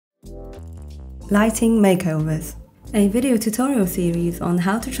Lighting Makeovers, a video tutorial series on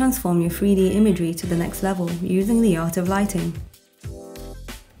how to transform your 3D imagery to the next level using the art of lighting.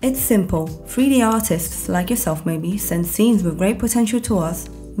 It's simple. 3D artists like yourself maybe send scenes with great potential to us.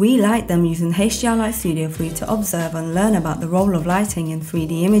 We light them using HDR Light Studio for you to observe and learn about the role of lighting in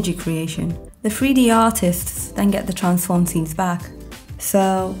 3D imagery creation. The 3D artists then get the transformed scenes back.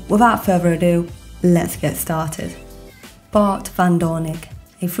 So, without further ado, let's get started. Bart van Doornik,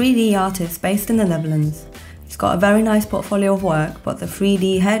 a 3D artist based in the Netherlands. He's got a very nice portfolio of work, but the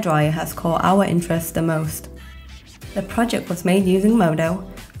 3D hairdryer has caught our interest the most. The project was made using Modo,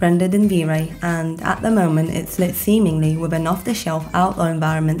 rendered in V-Ray, and at the moment it's lit seemingly with an off-the-shelf outdoor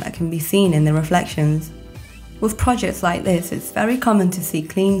environment that can be seen in the reflections. With projects like this, it's very common to see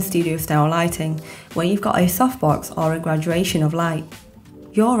clean studio-style lighting, where you've got a softbox or a graduation of light.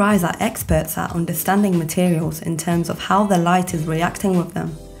 Your eyes are experts at understanding materials in terms of how the light is reacting with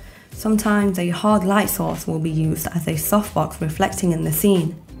them. Sometimes a hard light source will be used as a softbox reflecting in the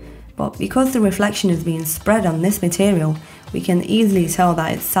scene. But because the reflection is being spread on this material, we can easily tell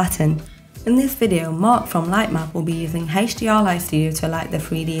that it's satin. In this video, Mark from Lightmap will be using HDR Light Studio to light the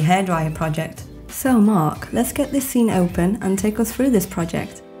 3D hairdryer project. So Mark, let's get this scene open and take us through this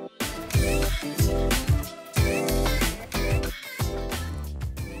project.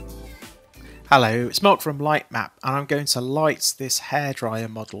 Hello, it's Mark from Lightmap and I'm going to light this hairdryer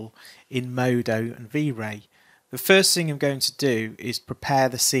model in Modo and V-Ray. The first thing I'm going to do is prepare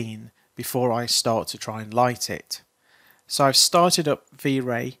the scene before I start to try and light it. So I've started up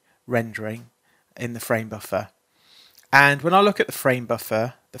V-Ray rendering in the frame buffer, and when I look at the frame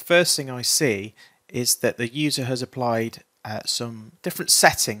buffer, the first thing I see is that the user has applied some different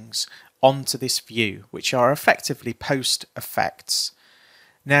settings onto this view, which are effectively post effects.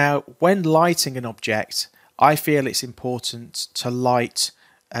 Now, when lighting an object, I feel it's important to light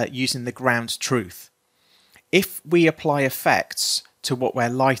using the ground truth. If we apply effects to what we're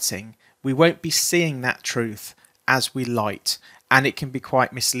lighting, we won't be seeing that truth as we light, and it can be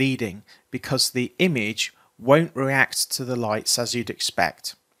quite misleading because the image won't react to the lights as you'd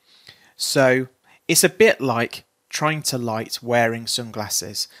expect. So it's a bit like trying to light wearing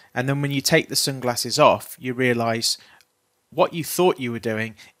sunglasses, and then when you take the sunglasses off, you realise what you thought you were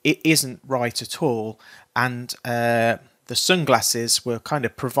doing, it isn't right at all, and the sunglasses were kind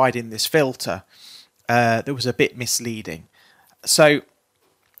of providing this filter that was a bit misleading. So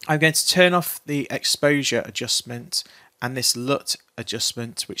I'm going to turn off the exposure adjustment and this LUT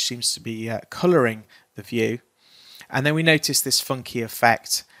adjustment, which seems to be colouring the view, and then we notice this funky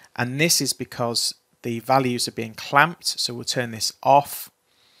effect, and this is because the values are being clamped, so we'll turn this off,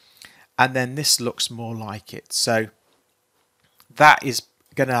 and then this looks more like it. So that is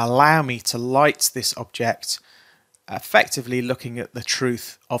going to allow me to light this object, effectively looking at the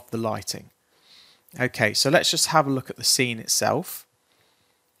truth of the lighting. Okay, so let's just have a look at the scene itself.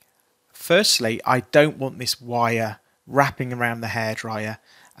 Firstly, I don't want this wire wrapping around the hairdryer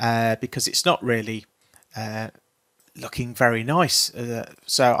because it's not really looking very nice.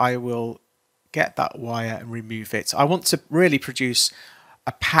 So I will get that wire and remove it. I want to really produce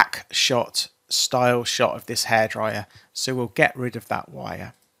a pack shot style shot of this hairdryer, so we'll get rid of that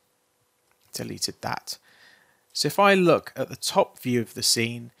wire. Deleted that. So if I look at the top view of the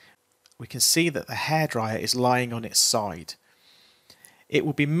scene, we can see that the hairdryer is lying on its side. It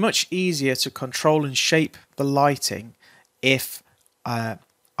will be much easier to control and shape the lighting if I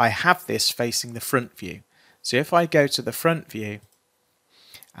have this facing the front view. So if I go to the front view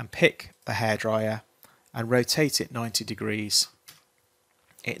and pick the hairdryer and rotate it 90 degrees,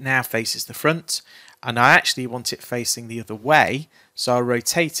 it now faces the front, and I actually want it facing the other way, so I'll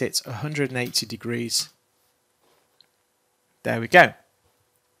rotate it 180 degrees. There we go.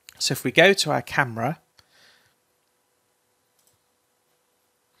 So if we go to our camera,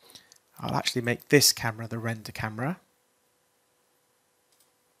 I'll actually make this camera the render camera.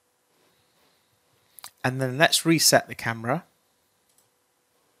 And then let's reset the camera.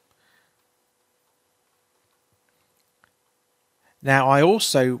 Now I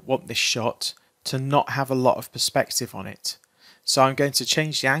also want this shot to not have a lot of perspective on it. So I'm going to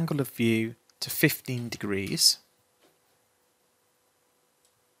change the angle of view to 15 degrees.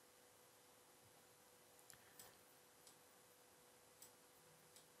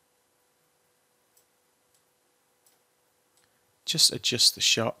 Just adjust the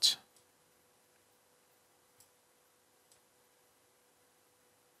shot.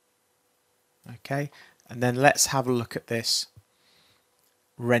 Okay, and then let's have a look at this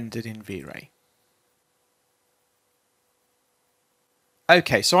rendered in V-Ray.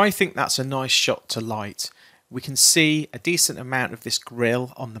 Okay, so I think that's a nice shot to light we can see a decent amount of this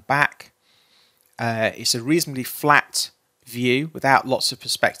grille on the back. It's a reasonably flat view without lots of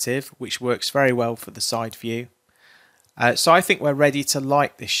perspective, which works very well for the side view. So I think we're ready to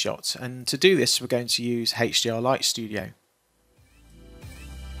light this shot, and to do this we're going to use HDR Light Studio.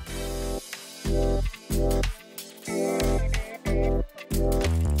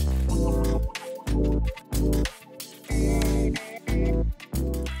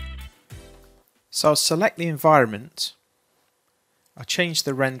 So I'll select the environment, I'll change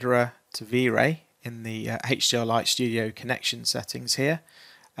the renderer to V-Ray in the HDR Light Studio connection settings here,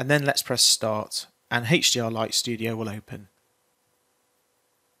 and then let's press start and HDR Light Studio will open.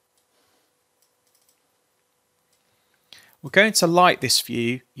 We're going to light this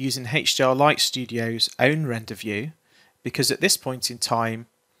view using HDR Light Studio's own render view, because at this point in time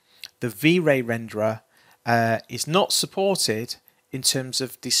the V-Ray renderer is not supported in terms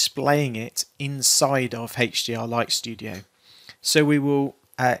of displaying it inside of HDR Light Studio. So we will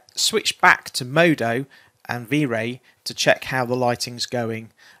switch back to Modo and V-Ray to check how the lighting's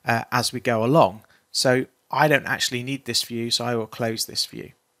going as we go along. So I don't actually need this view, so I will close this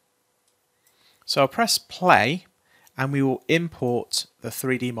view. So I'll press play and we will import the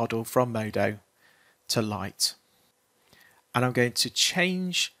 3D model from Modo to light. And I'm going to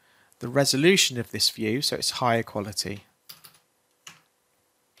change the resolution of this view so it's higher quality.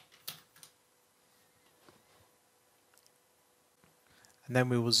 And then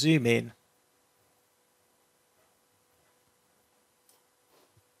we will zoom in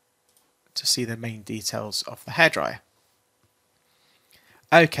to see the main details of the hairdryer.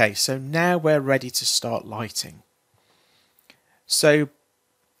 Okay, so now we're ready to start lighting. So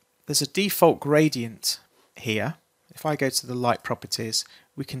there's a default gradient here. If I go to the light properties,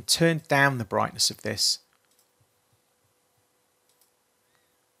 we can turn down the brightness of this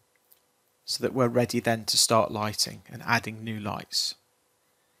so that we're ready then to start lighting and adding new lights.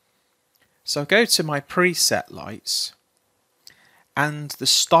 So I'll go to my preset lights, and the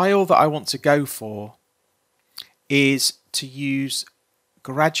style that I want to go for is to use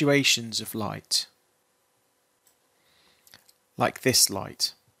graduations of light, like this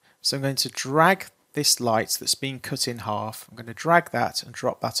light. So I'm going to drag this light that's been cut in half, I'm going to drag that and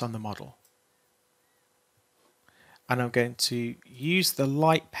drop that on the model. And I'm going to use the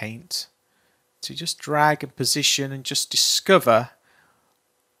light paint to just drag and position and just discover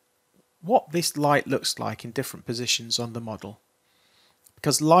what this light looks like in different positions on the model.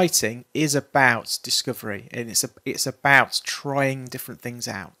 Because lighting is about discovery, and it's about trying different things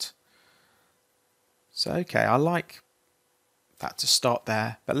out. So okay, I like that to start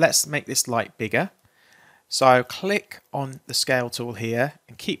there, but let's make this light bigger. So I'll click on the scale tool here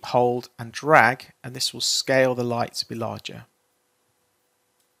and keep hold and drag, and this will scale the light to be larger.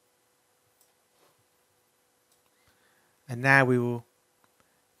 And now we will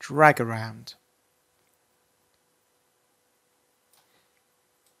drag around.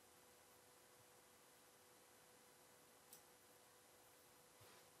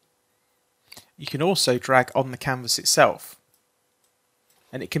 You can also drag on the canvas itself,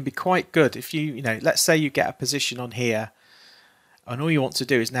 and it can be quite good if you know, let's say you get a position on here and all you want to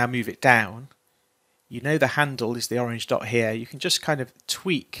do is now move it down. You know the handle is the orange dot here. You can just kind of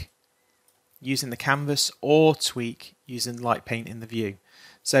tweak using the canvas or tweak using light paint in the view.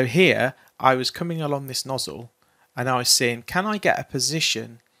 So here I was coming along this nozzle and I was seeing, can I get a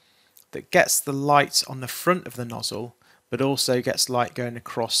position that gets the light on the front of the nozzle but also gets light going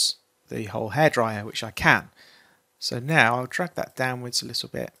across the whole hairdryer, which I can. So now I'll drag that downwards a little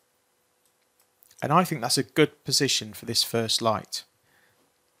bit, and I think that's a good position for this first light.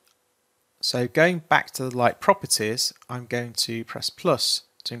 So going back to the light properties, I'm going to press plus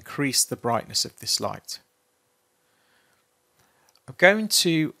to increase the brightness of this light. I'm going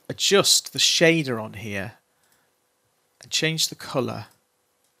to adjust the shader on here and change the colour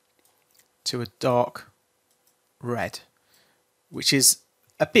to a dark red, which is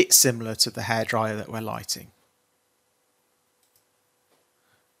a bit similar to the hairdryer that we're lighting.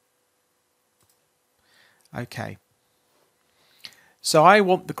 Okay, so I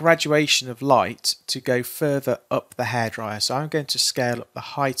want the graduation of light to go further up the hairdryer, so I'm going to scale up the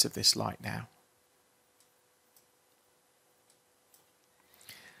height of this light now.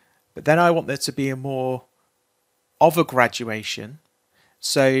 But then I want there to be a more of a graduation,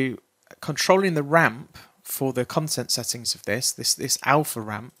 so controlling the ramp for the content settings of this alpha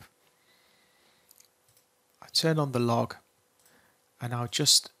ramp, I turn on the log and I'll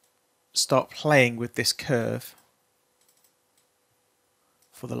just start playing with this curve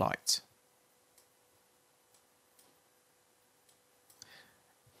for the light.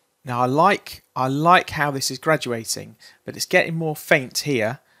 Now I like how this is graduating, but it's getting more faint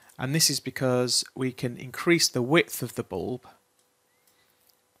here, and this is because we can increase the width of the bulb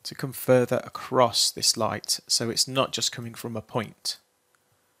to come further across this light, so it's not just coming from a point.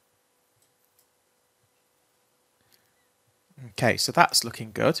 Okay, so that's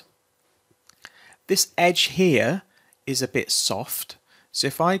looking good. This edge here is a bit soft, so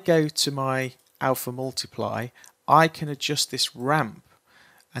if I go to my alpha multiply, I can adjust this ramp,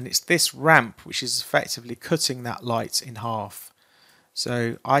 and it's this ramp which is effectively cutting that light in half.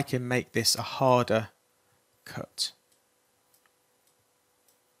 So I can make this a harder cut.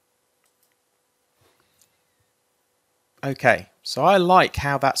 Okay, so I like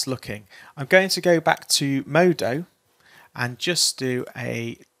how that's looking. I'm going to go back to Modo and just do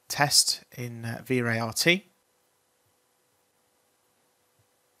a test in V-Ray RT.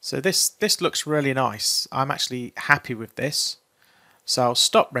 So this looks really nice. I'm actually happy with this. So I'll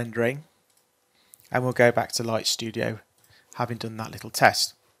stop rendering and we'll go back to Light Studio, having done that little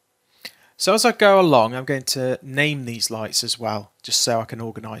test. So as I go along, I'm going to name these lights as well, just so I can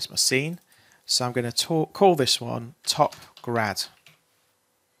organise my scene. So I'm going to call this one Top Grad.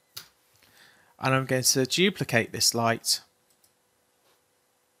 And I'm going to duplicate this light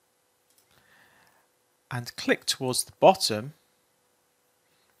and click towards the bottom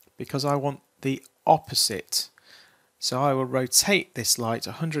because I want the opposite. So I will rotate this light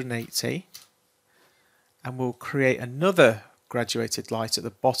 180 and we'll create another graduated light at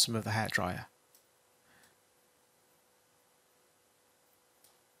the bottom of the hairdryer.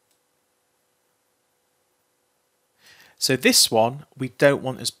 So this one we don't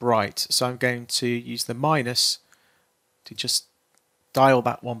want as bright, so I'm going to use the minus to just dial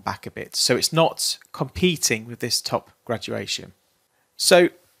that one back a bit so it's not competing with this top graduation. So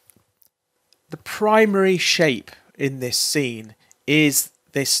the primary shape in this scene is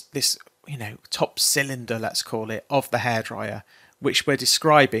this top cylinder, let's call it, of the hairdryer, which we're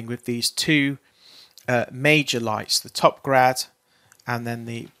describing with these two major lights, the top grad and then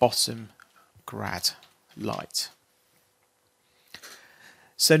the bottom grad light.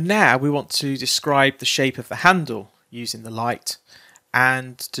 So now we want to describe the shape of the handle using the light,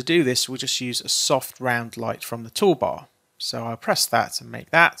 and to do this we'll just use a soft round light from the toolbar. So I'll press that and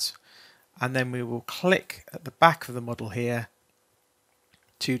make that, and then we will click at the back of the model here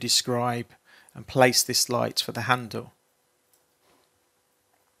to describe and place this light for the handle.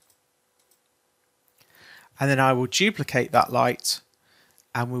 And then I will duplicate that light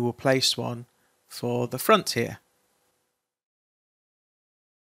and we will place one for the front here.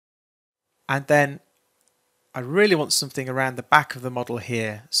 And then I really want something around the back of the model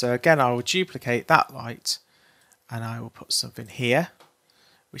here. So again, I will duplicate that light and I will put something here,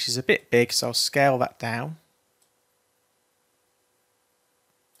 which is a bit big, so I'll scale that down.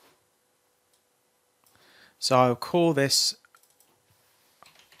 So I'll call this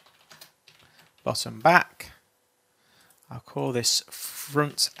bottom back. I'll call this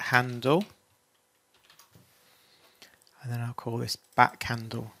front handle. And then I'll call this back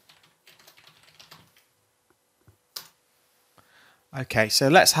handle. Okay, so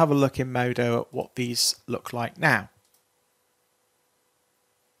let's have a look in Modo at what these look like now.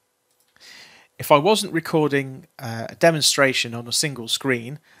 If I wasn't recording a demonstration on a single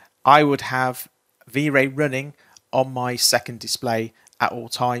screen, I would have V-Ray running on my second display at all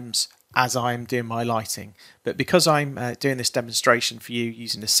times as I'm doing my lighting. But because I'm doing this demonstration for you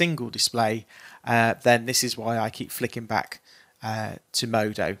using a single display, then this is why I keep flicking back to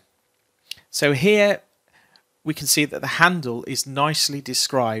Modo. So here we can see that the handle is nicely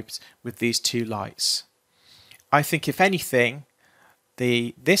described with these two lights. I think if anything,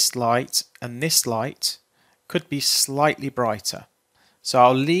 this light and this light could be slightly brighter. So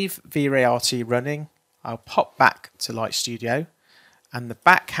I'll leave V-Ray RT running, I'll pop back to Light Studio, and the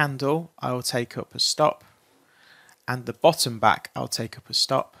back handle I will take up as stop, and the bottom back I'll take up as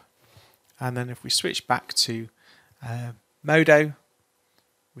stop. And then if we switch back to Modo,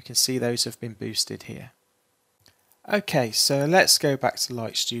 we can see those have been boosted here. Okay, so let's go back to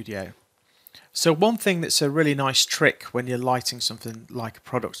Light Studio. So one thing that's a really nice trick when you're lighting something like a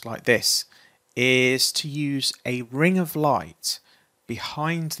product like this is to use a ring of light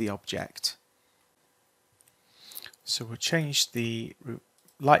behind the object. So we'll change the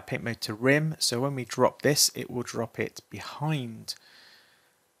light paint mode to rim, so when we drop this it will drop it behind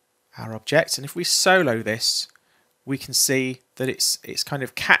our object, and if we solo this we can see that it's kind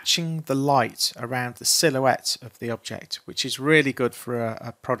of catching the light around the silhouette of the object, which is really good for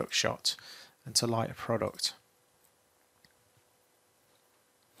a product shot and to light a product.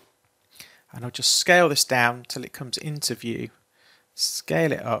 And I'll just scale this down till it comes into view,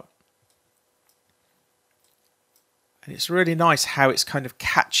 scale it up, And it's really nice how it's kind of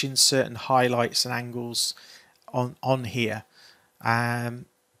catching certain highlights and angles on here.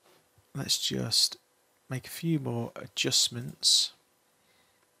 Let's just make a few more adjustments.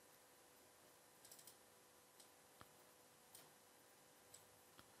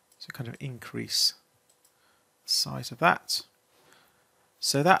 So kind of increase the size of that.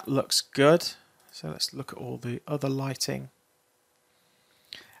 So that looks good. So let's look at all the other lighting.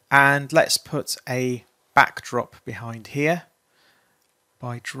 And let's put a backdrop behind here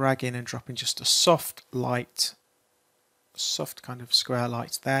by dragging and dropping just a soft light, soft kind of square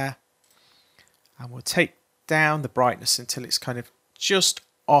light there. And we'll take down the brightness until it's kind of just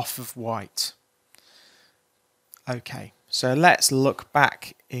off of white. Okay, so let's look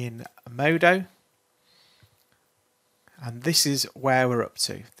back in Modo. And this is where we're up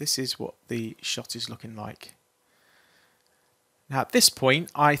to. This is what the shot is looking like. Now at this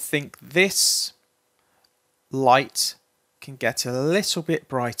point, I think this light can get a little bit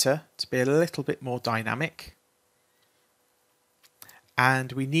brighter to be a little bit more dynamic.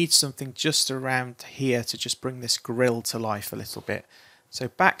 And we need something just around here to just bring this grill to life a little bit. So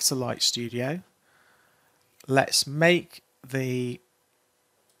back to Light Studio. Let's make the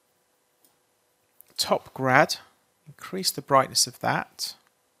top grad, increase the brightness of that.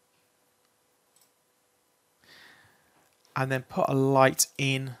 And then put a light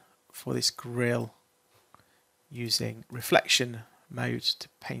in for this grill using reflection mode to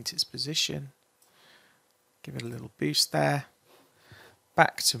paint its position. Give it a little boost there.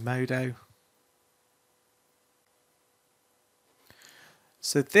 Back to Modo.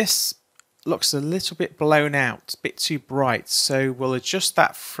 So this looks a little bit blown out, a bit too bright. So we'll adjust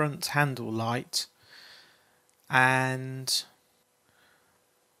that front handle light, and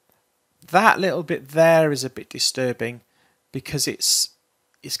that little bit there is a bit disturbing because it's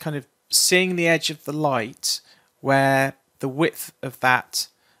kind of seeing the edge of the light where the width of that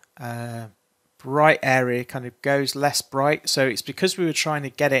bright area kind of goes less bright. So it's because we were trying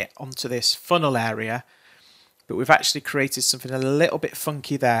to get it onto this funnel area, but we've actually created something a little bit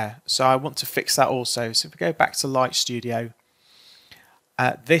funky there. So I want to fix that also. So if we go back to Light Studio,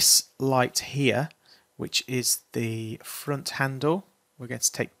 this light here, which is the front handle, we're going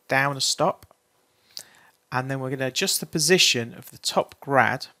to take down a stop, and then we're going to adjust the position of the top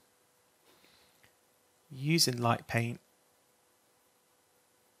grad using light paint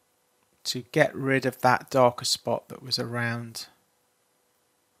to get rid of that darker spot that was around.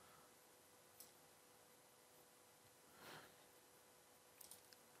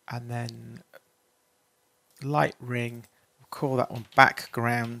 And then light ring, we'll call that one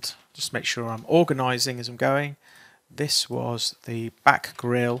background. Just make sure I'm organizing as I'm going. This was the back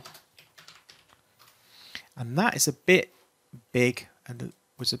grill. And that is a bit big and it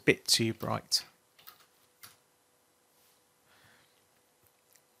was a bit too bright.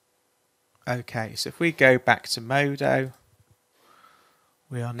 Okay, so if we go back to Modo,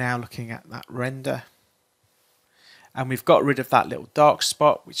 we are now looking at that render. And we've got rid of that little dark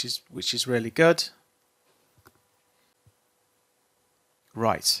spot, which is really good.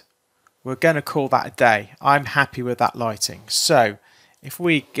 Right, we're going to call that a day. I'm happy with that lighting. So if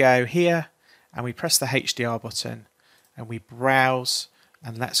we go here and we press the HDR button and we browse,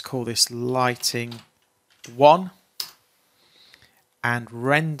 and let's call this lighting 1 and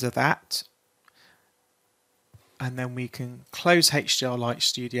render that. And then we can close HDR Light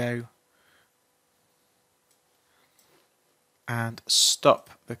Studio and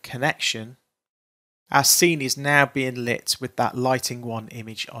stop the connection. Our scene is now being lit with that lighting 1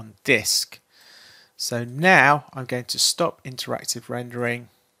 image on disk. So now I'm going to stop interactive rendering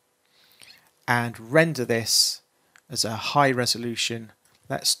and render this as a high resolution.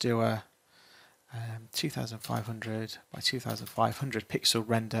 Let's do a 2500 by 2500 pixel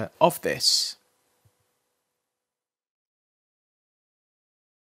render of this.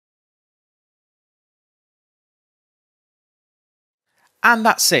 And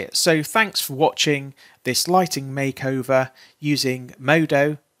that's it. So thanks for watching this lighting makeover using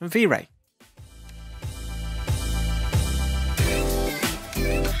Modo and V-Ray.